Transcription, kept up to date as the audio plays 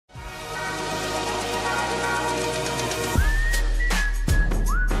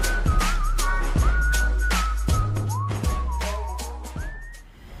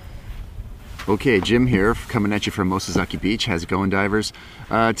Okay, Jim here, coming at you from Mosazaki Beach. How's it going, divers?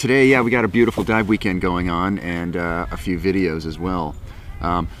 Today, yeah, we got a beautiful dive weekend going on and a few videos as well.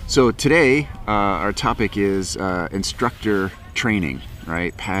 So today, our topic is instructor training,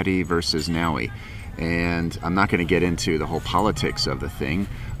 right? PADI versus NAUI. And I'm not going to get into the whole politics of the thing,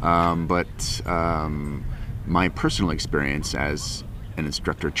 but my personal experience as an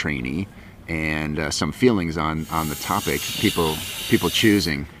instructor trainee and some feelings on the topic, people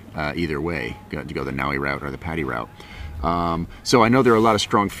choosing either way, to go the NAUI route or the PADI route. So I know there are a lot of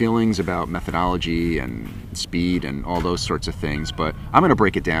strong feelings about methodology and speed and all those sorts of things, but I'm going to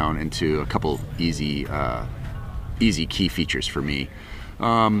break it down into a couple easy key features for me.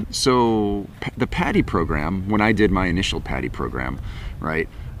 So the PADI program, when I did my initial PADI program, right,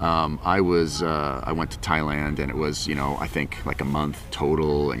 I went to Thailand, and it was, I think like a month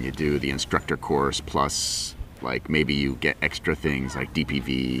total, and you do the instructor course plus like maybe you get extra things like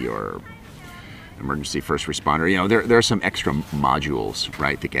DPV or emergency first responder. There are some extra modules,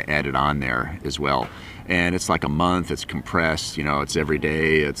 right, that get added on there as well. And it's like a month, it's compressed, it's every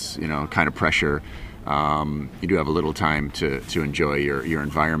day, it's, kind of pressure. You do have a little time to enjoy your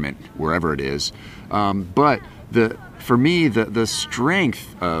environment wherever it is. But for me, the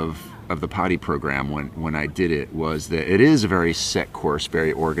strength of the PADI program when I did it was that it is a very set course,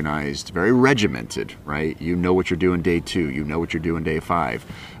 very organized, very regimented, right? You know what you're doing day 2, you know what you're doing day 5.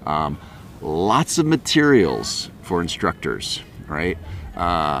 Lots of materials for instructors, right?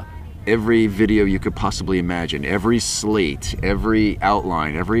 Every video you could possibly imagine, every slate, every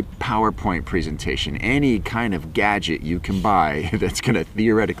outline, every PowerPoint presentation, any kind of gadget you can buy that's going to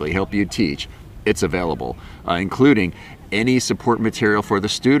theoretically help you teach, it's available, including any support material for the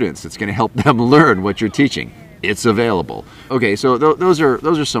students that's going to help them learn what you're teaching. It's available. Okay, so those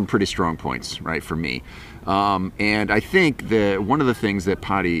are some pretty strong points, right, for me. And I think that one of the things that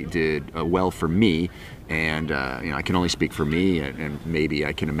PADI did well for me, and I can only speak for me, and maybe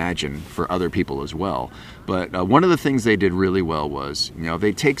I can imagine for other people as well, but one of the things they did really well was,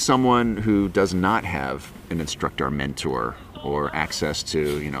 they take someone who does not have an instructor or mentor or access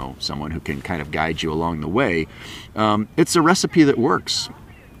to, someone who can kind of guide you along the way. It's a recipe that works.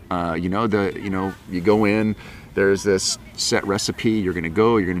 You go in, there's this set recipe, you're going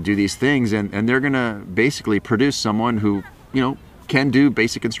to do these things, and they're going to basically produce someone who, can do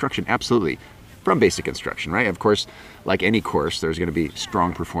basic instruction, absolutely, from basic instruction, right? Of course, like any course, there's going to be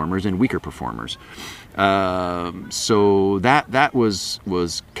strong performers and weaker performers. So that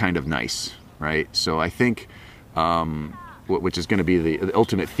was kind of nice, right? So I think, which is going to be the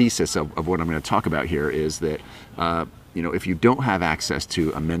ultimate thesis of what I'm going to talk about here, is that, if you don't have access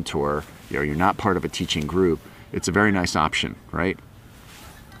to a mentor, you're not part of a teaching group, it's a very nice option, right?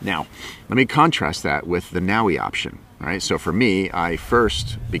 Now, let me contrast that with the NAUI option, right? So for me, I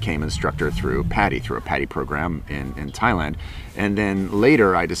first became an instructor through PADI, through a PADI program in Thailand. And then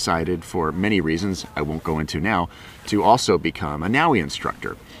later I decided, for many reasons I won't go into now, to also become a NAUI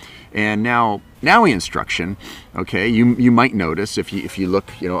instructor. And now, NAUI instruction, okay, you might notice if you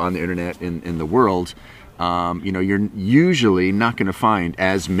look, on the internet in the world, you're usually not going to find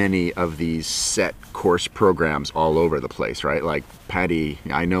as many of these set course programs all over the place, right? Like PADI,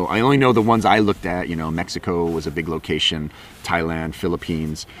 I only know the ones I looked at. Mexico was a big location, Thailand,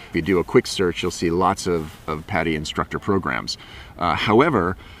 Philippines. If you do a quick search, you'll see lots of PADI instructor programs.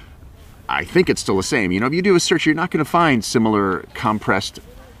 However, I think it's still the same. If you do a search, you're not going to find similar compressed,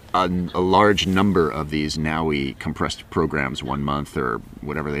 a large number of these NAUI compressed programs, 1 month or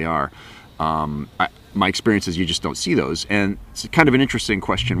whatever they are. My experience is you just don't see those, and it's kind of an interesting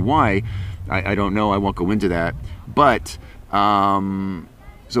question why. I don't know, I won't go into that, but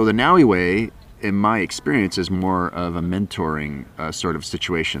so the NAUI way, in my experience, is more of a mentoring sort of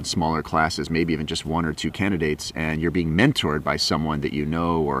situation, smaller classes, maybe even just 1 or 2 candidates, and you're being mentored by someone that you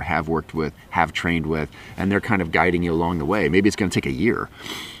know or have worked with, have trained with, and they're kind of guiding you along the way. Maybe it's going to take a year.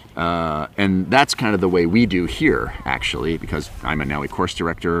 And that's kind of the way we do here, actually, because I'm a NAUI course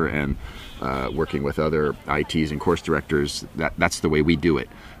director, and working with other ITs and course directors, that's the way we do it,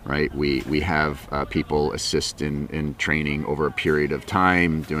 right? We have people assist in training over a period of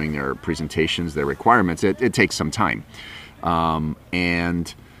time, doing their presentations, their requirements. It takes some time.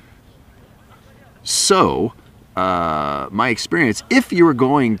 And so, my experience, if you were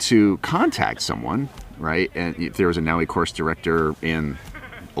going to contact someone, right, and if there was a NAUI course director in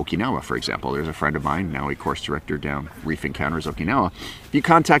Okinawa, for example. There's a friend of mine, NAUI course director down Reef Encounters, Okinawa. If you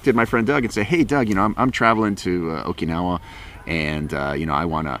contacted my friend Doug and say, hey, Doug, I'm traveling to Okinawa, and I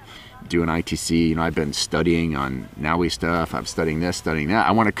want to do an ITC. You know, I've been studying on NAUI stuff. I'm studying this, studying that.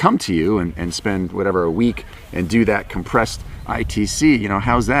 I want to come to you and spend whatever, a week and do that compressed ITC. You know,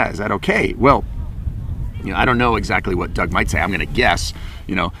 how's that? Is that okay? Well, you know, I don't know exactly what Doug might say. I'm going to guess.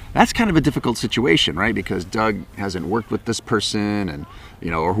 You know, that's kind of a difficult situation, right? Because Doug hasn't worked with this person, and,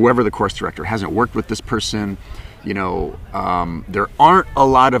 you know, or whoever the course director hasn't worked with this person. You know, there aren't a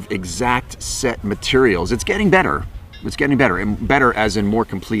lot of exact set materials. It's getting better. It's getting better, and better as in more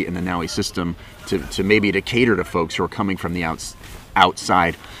complete in the NAUI system to maybe to cater to folks who are coming from the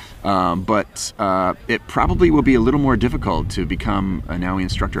outside. But it probably will be a little more difficult to become a NAUI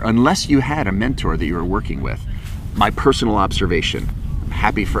instructor unless you had a mentor that you were working with. My personal observation. I'm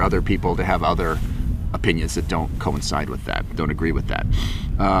happy for other people to have other opinions that don't coincide with that, don't agree with that.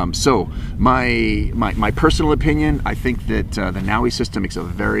 So my personal opinion, I think that the NAUI system makes a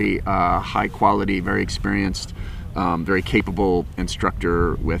very high quality, very experienced, very capable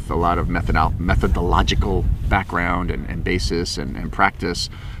instructor with a lot of methodological background and basis and practice.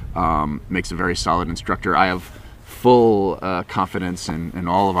 Makes a very solid instructor. I have full confidence in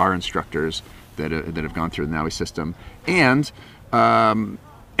all of our instructors that have gone through the NAUI system, and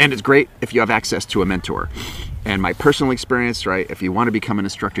it's great if you have access to a mentor. And my personal experience, right, if you want to become an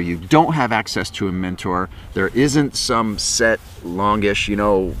instructor, you don't have access to a mentor. There isn't some set longish, you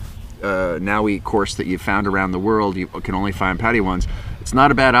know, NAUI course that you've found around the world. You can only find PADI ones. It's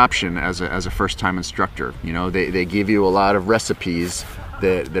not a bad option as a first-time instructor. You know, they give you a lot of recipes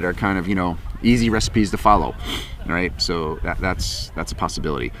that are kind of, you know, easy recipes to follow, right? So that's a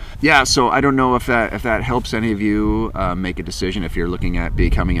possibility. Yeah, so I don't know if that helps any of you make a decision. If you're looking at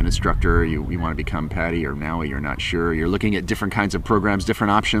becoming an instructor, you want to become PADI or NAUI, you're not sure, you're looking at different kinds of programs,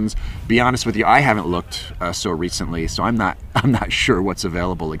 different options. Be honest with you, I haven't looked so recently, so I'm not sure what's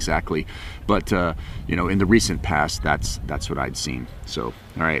available exactly. But you know, in the recent past, that's what I'd seen. So,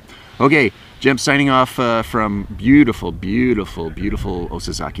 all right. Okay, Jim signing off from beautiful, beautiful, beautiful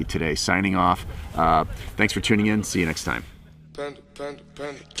Osazaki today. Signing off. Thanks for tuning in. See you next time. I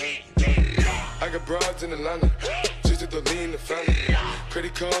got broads in Atlanta, just to lean the family.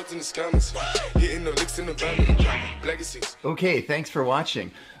 Credit cards in the scammers, hitting the licks in the van. Legacies. Okay, thanks for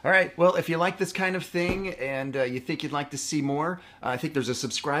watching. All right, well, if you like this kind of thing and you think you'd like to see more, I think there's a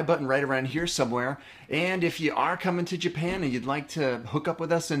subscribe button right around here somewhere. And if you are coming to Japan and you'd like to hook up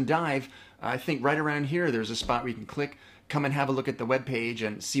with us and dive, I think right around here there's a spot where you can click, come and have a look at the webpage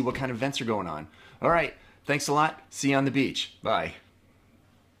and see what kind of events are going on. All right, thanks a lot. See you on the beach. Bye.